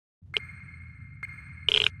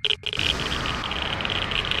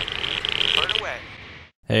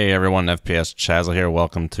Hey everyone, FPS Chazzle here.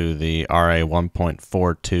 Welcome to the RA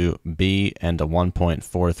 1.42B and a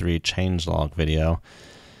 1.43 changelog video.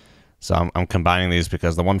 So I'm combining these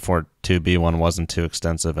because the 1.42B one wasn't too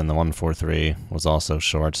extensive and the 1.43 was also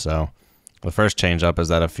short. So the first change up is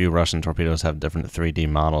that a few Russian torpedoes have different 3D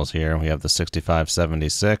models here. We have the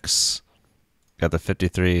 6576, got the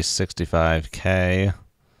 5365K.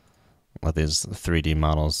 Let these 3D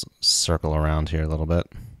models circle around here a little bit.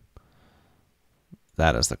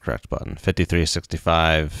 That is the correct button.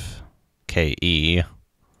 5365KE.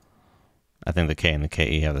 I think the K and the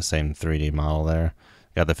KE have the same 3D model there.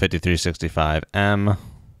 Got the 5365M,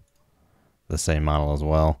 the same model as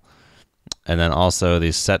well. And then also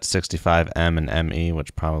the Set 65M and ME,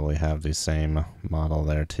 which probably have the same model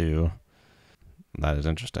there too. That is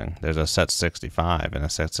interesting. There's a Set 65 and a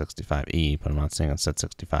Set 65E, but I'm not seeing a Set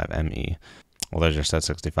 65ME. Well, there's your Set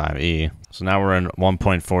 65E. So now we're in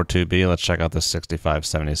 1.42B. Let's check out the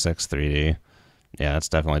 6576 3D. Yeah, it's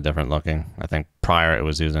definitely different looking. I think prior it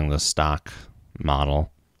was using the stock model.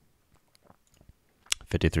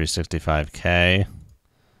 5365K.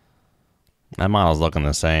 That model's looking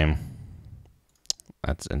the same.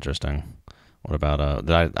 That's interesting. What about,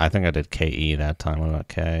 I think I did KE that time. What about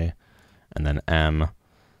K? And then M.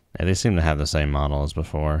 Yeah, they seem to have the same model as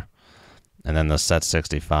before. And then the Set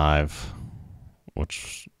 65,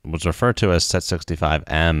 which was referred to as Set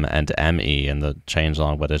 65M and ME in the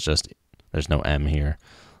changelog, but it's just, there's no M here.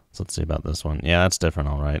 So let's see about this one. Yeah, that's different,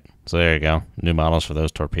 all right. So there you go. New models for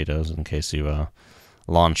those torpedoes in case you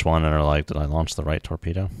launch one and are like, did I launch the right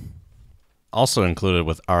torpedo? Also included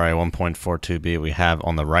with RA 1.42B, we have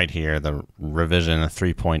on the right here the revision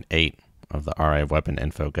 3.8 of the RA weapon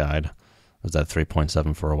info guide. It was at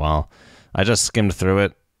 3.7 for a while. I just skimmed through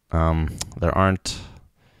it. There aren't...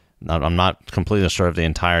 I'm not completely sure of the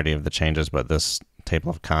entirety of the changes, but this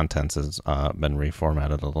table of contents has been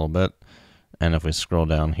reformatted a little bit. And if we scroll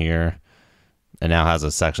down here, it now has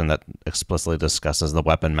a section that explicitly discusses the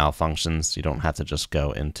weapon malfunctions. You don't have to just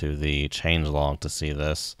go into the changelog to see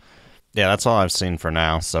this. Yeah, that's all I've seen for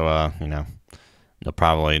now. So, you know, you'll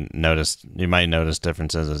probably notice, you might notice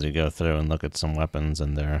differences as you go through and look at some weapons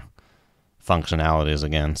and their functionalities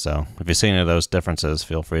again. So if you see any of those differences,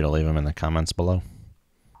 feel free to leave them in the comments below.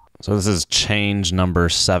 So this is change number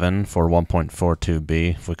 7 for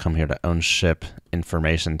 1.42B. If we come here to Own Ship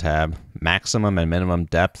Information tab, maximum and minimum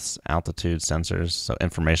depths, altitude sensors, so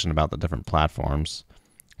information about the different platforms.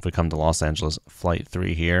 If we come to Los Angeles Flight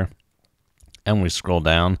 3 here, and we scroll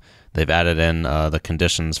down, they've added in the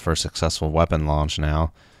conditions for successful weapon launch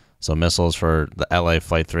now. So missiles for the LA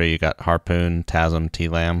Flight 3, you got Harpoon, TASM,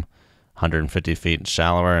 TLAM, 150 feet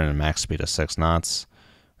shallower and a max speed of 6 knots.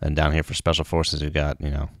 Then down here for Special Forces, you got,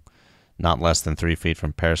 you know, not less than 3 feet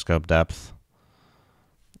from periscope depth.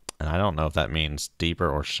 And I don't know if that means deeper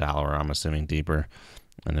or shallower. I'm assuming deeper.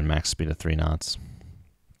 And then max speed of 3 knots.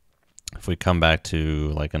 If we come back to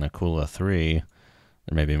like an Akula-III,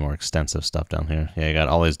 there may be more extensive stuff down here. Yeah, you got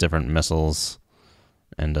all these different missiles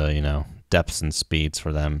and, you know, depths and speeds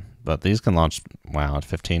for them. But these can launch, wow, at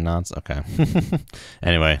 15 knots? Okay.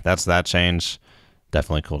 Anyway, that's that change.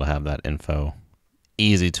 Definitely cool to have that info.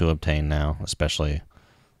 Easy to obtain now, especially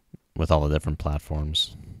with all the different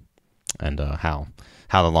platforms and how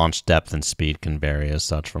the launch depth and speed can vary as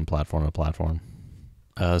such from platform to platform.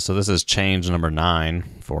 So this is change number 9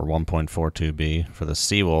 for 1.42B for the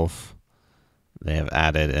Seawolf. They have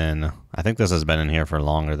added in, I think this has been in here for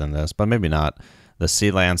longer than this, but maybe not. The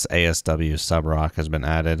Sea Lance ASW subrock has been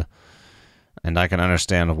added, and I can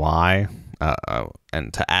understand why.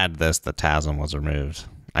 And to add this, the TASM was removed.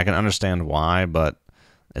 I can understand why, but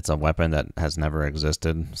it's a weapon that has never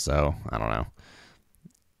existed, so I don't know.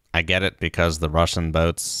 I get it because the Russian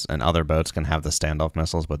boats and other boats can have the standoff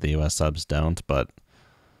missiles, but the US subs don't, but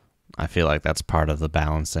I feel like that's part of the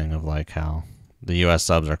balancing of like how the US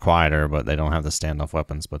subs are quieter, but they don't have the standoff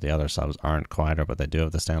weapons, but the other subs aren't quieter, but they do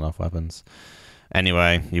have the standoff weapons.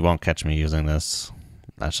 Anyway, you won't catch me using this.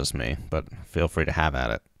 That's just me, but feel free to have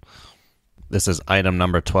at it. This is item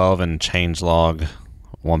number 12 in changelog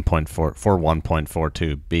 1.4 for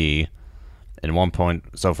 1.42B.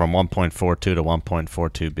 So from 1.42 to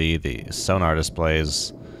 1.42B, the sonar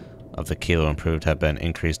displays of the Kilo Improved have been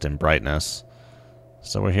increased in brightness.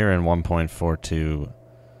 So we're here in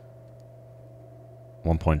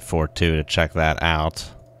 1.42 to check that out.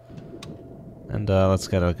 And let's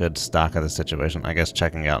get a good stock of the situation. I guess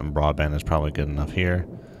checking out in broadband is probably good enough here.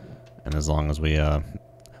 And as long as we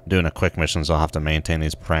doing a quick mission, so I'll have to maintain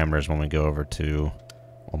these parameters when we go over to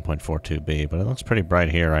 1.42B, but it looks pretty bright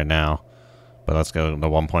here right now. But let's go to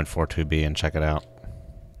 1.42B and check it out.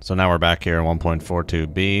 So now we're back here in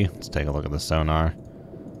 1.42B. Let's take a look at the sonar.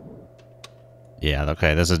 Yeah,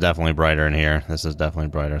 okay, this is definitely brighter in here. This is definitely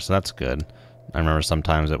brighter, so that's good. I remember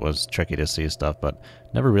sometimes it was tricky to see stuff, but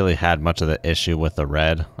never really had much of the issue with the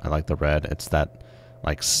red. I like the red. It's that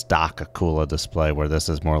like stock Akula display where this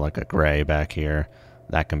is more like a gray back here.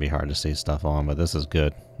 That can be hard to see stuff on, but this is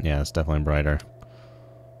good. Yeah, it's definitely brighter.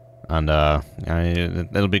 And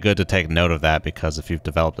it'll be good to take note of that, because if you've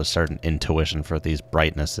developed a certain intuition for these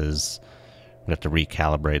brightnesses, we have to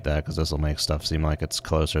recalibrate that, because this will make stuff seem like it's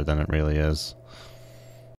closer than it really is.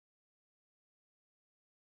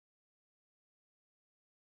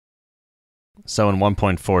 So in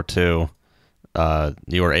 1.42,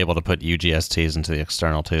 you were able to put UGSTs into the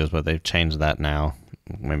external tubes, but they've changed that now.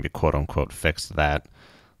 Maybe quote-unquote fixed that,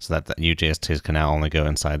 so that the UGSTs can now only go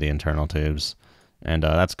inside the internal tubes. And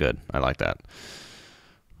that's good. I like that.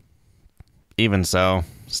 Even so,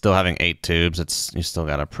 still having 8 tubes, you still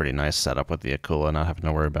got a pretty nice setup with the Akula, not having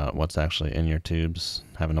to worry about what's actually in your tubes,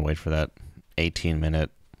 having to wait for that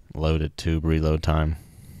 18-minute loaded tube reload time.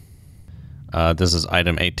 This is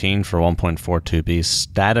item 18 for 1.42B.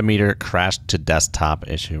 Stadimeter crashed to desktop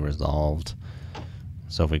issue resolved.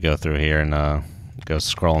 So if we go through here and go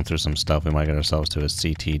scrolling through some stuff, we might get ourselves to a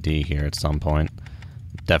CTD here at some point.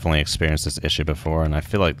 Definitely experienced this issue before, and I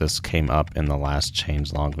feel like this came up in the last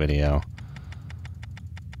changelog video.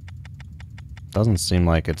 Doesn't seem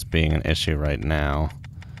like it's being an issue right now.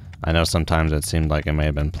 I know sometimes it seemed like it may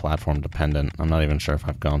have been platform dependent. I'm not even sure if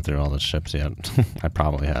I've gone through all the ships yet. I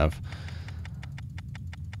probably have.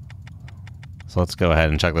 So let's go ahead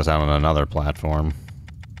and check this out on another platform.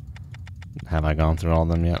 Have I gone through all of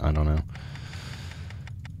them yet? I don't know.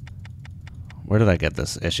 Where did I get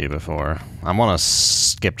this issue before? I'm on a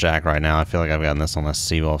skipjack right now. I feel like I've gotten this on the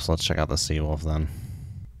Seawolf, so let's check out the Seawolf then.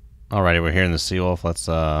 Alrighty, we're here in the Seawolf. Let's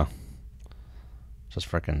just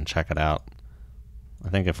frickin' check it out. I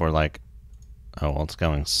think if we're like... Oh, well, it's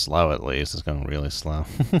going slow at least. It's going really slow.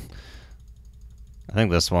 I think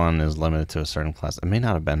this one is limited to a certain class. It may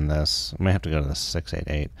not have been this. We may have to go to the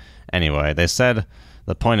 688. Anyway, they said...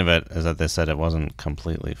 The point of it is that they said it wasn't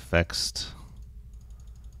completely fixed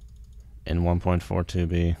in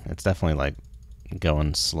 1.42B. It's definitely like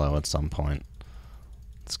going slow at some point.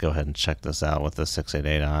 Let's go ahead and check this out with the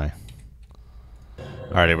 688i.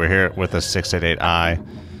 Alrighty, we're here with the 688i,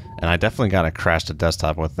 and I definitely got a crash to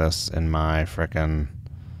desktop with this in my frickin'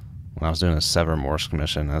 when I was doing a Sever Morse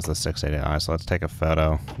mission as the 688i. So let's take a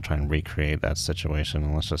photo and try and recreate that situation,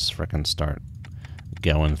 and let's just frickin' start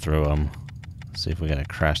going through them. See if we get a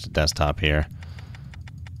crash to desktop here.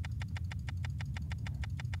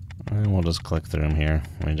 And we'll just click through them here.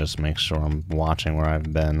 Let me just make sure I'm watching where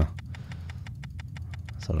I've been.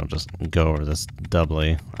 So it'll just go over this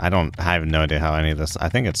doubly. I have no idea how any of this... I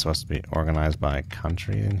think it's supposed to be organized by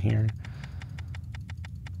country in here.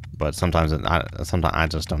 But sometimes I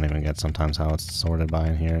just don't even get sometimes how it's sorted by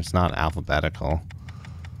in here. It's not alphabetical.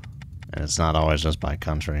 And it's not always just by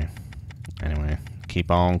country. Anyway, keep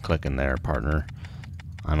on clicking there, partner.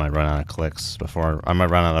 I might run out of clicks before... I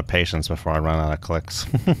might run out of patience before I run out of clicks.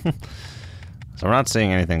 So we're not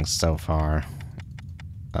seeing anything so far.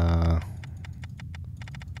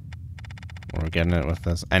 We're getting it with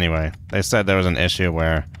this. Anyway, they said there was an issue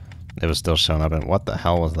where it was still showing up in... What the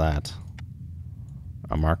hell was that?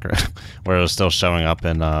 A marker? Where it was still showing up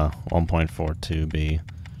in 1.42B.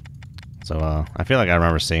 So I feel like I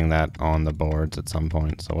remember seeing that on the boards at some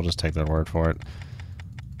point, so we'll just take their word for it.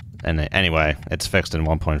 And anyway, it's fixed in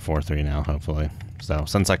 1.43 now, hopefully. So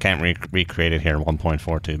since I can't recreate it here in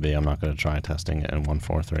 1.42B, I'm not going to try testing it in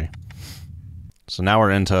 1.43. So now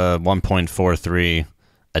we're into 1.43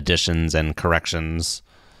 additions and corrections.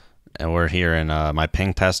 And we're here in my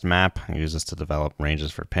ping test map. I use this to develop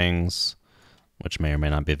ranges for pings, which may or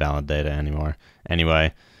may not be valid data anymore.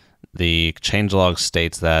 Anyway, the changelog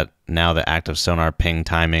states that now the active sonar ping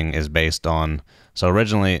timing is based on... So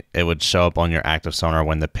originally, it would show up on your active sonar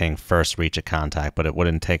when the ping first reached a contact, but it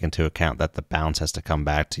wouldn't take into account that the bounce has to come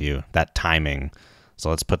back to you, that timing. So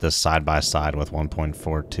let's put this side by side with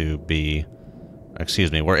 1.42B.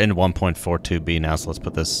 Excuse me, we're in 1.42B now, so let's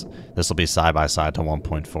put this will be side by side to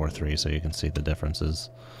 1.43 so you can see the differences.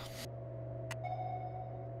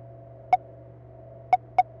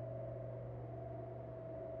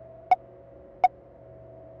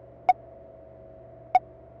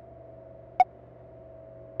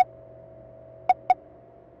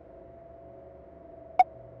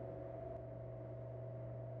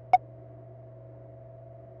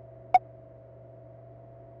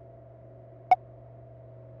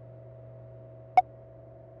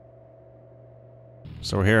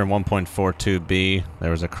 So we're here in 1.42B.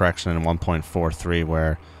 There was a correction in 1.43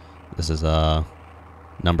 where this is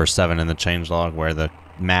number 7 in the changelog, where the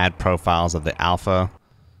MAD profiles of the Alfa,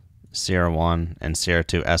 Sierra 1, and Sierra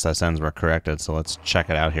II SSNs were corrected, so let's check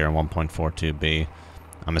it out here in 1.42B.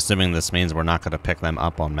 I'm assuming this means we're not going to pick them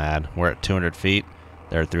up on MAD. We're at 200 feet.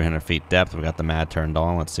 They're at 300 feet depth. We got the MAD turned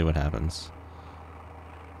on. Let's see what happens.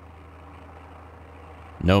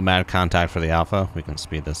 No MAD contact for the Alfa. We can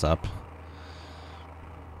speed this up.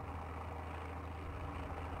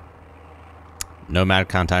 No MAD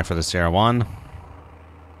contact for the Sierra 1.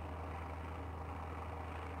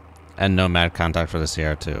 And no MAD contact for the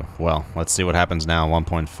Sierra 2. Well, let's see what happens now in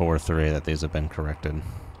 1.43 that these have been corrected.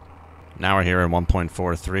 Now we're here in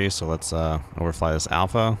 1.43, so let's overfly this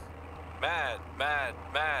Alpha. MAD.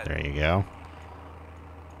 There you go.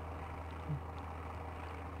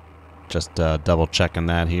 Just double checking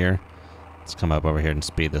that here. Let's come up over here and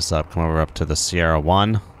speed this up. Come over up to the Sierra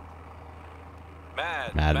 1.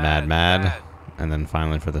 MAD. And then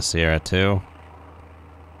finally for the Sierra 2.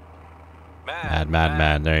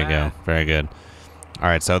 MAD. There you go. Very good.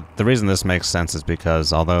 Alright, so the reason this makes sense is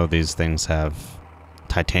because although these things have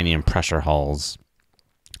titanium pressure hulls,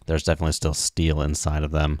 there's definitely still steel inside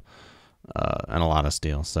of them. And a lot of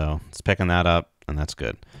steel. So it's picking that up, and that's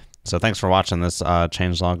good. So thanks for watching this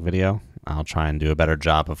changelog video. I'll try and do a better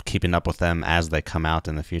job of keeping up with them as they come out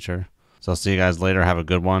in the future. So I'll see you guys later. Have a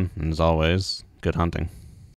good one. And as always, good hunting.